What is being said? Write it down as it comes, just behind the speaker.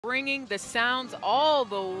bringing the sounds all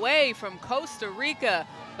the way from Costa Rica.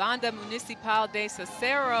 Banda Municipal de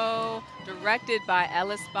Zarcero, directed by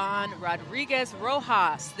Esteban Rodriguez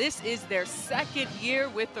Rojas. This is their second year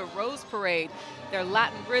with the Rose Parade. Their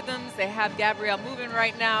Latin rhythms, they have Gabrielle moving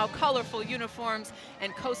right now, colorful uniforms,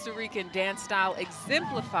 and Costa Rican dance style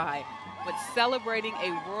exemplify what celebrating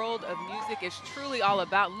a world of music is truly all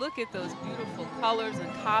about. Look at those beautiful colors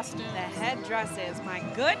and costumes. The headdresses, my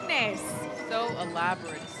goodness. So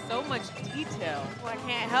elaborate, so much detail. Well, I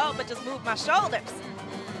can't help but just move my shoulders.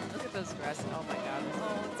 Look at those dresses, oh my God.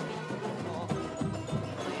 Oh, it's beautiful.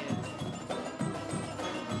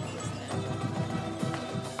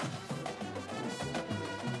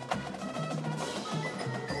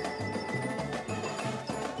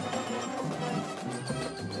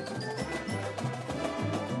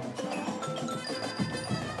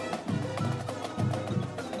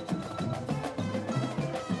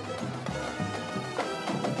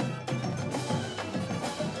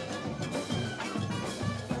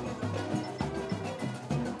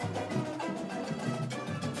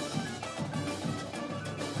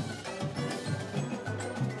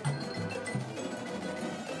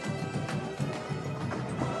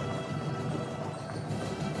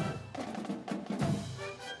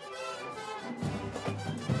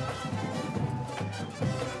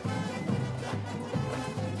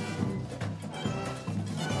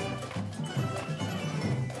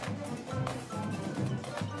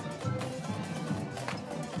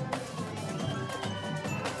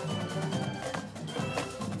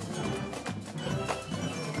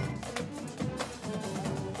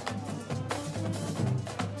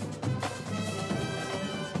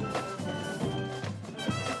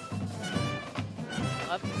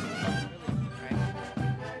 Love this. Really, right?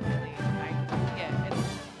 Really, yeah, it's,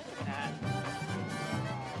 look at that.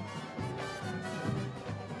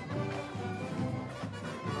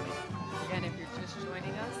 Again, if you're just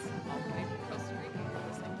joining us, all the way from Costa Rica, you're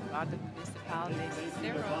listening to Banda Municipal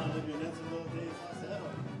de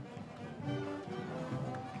Zarcero.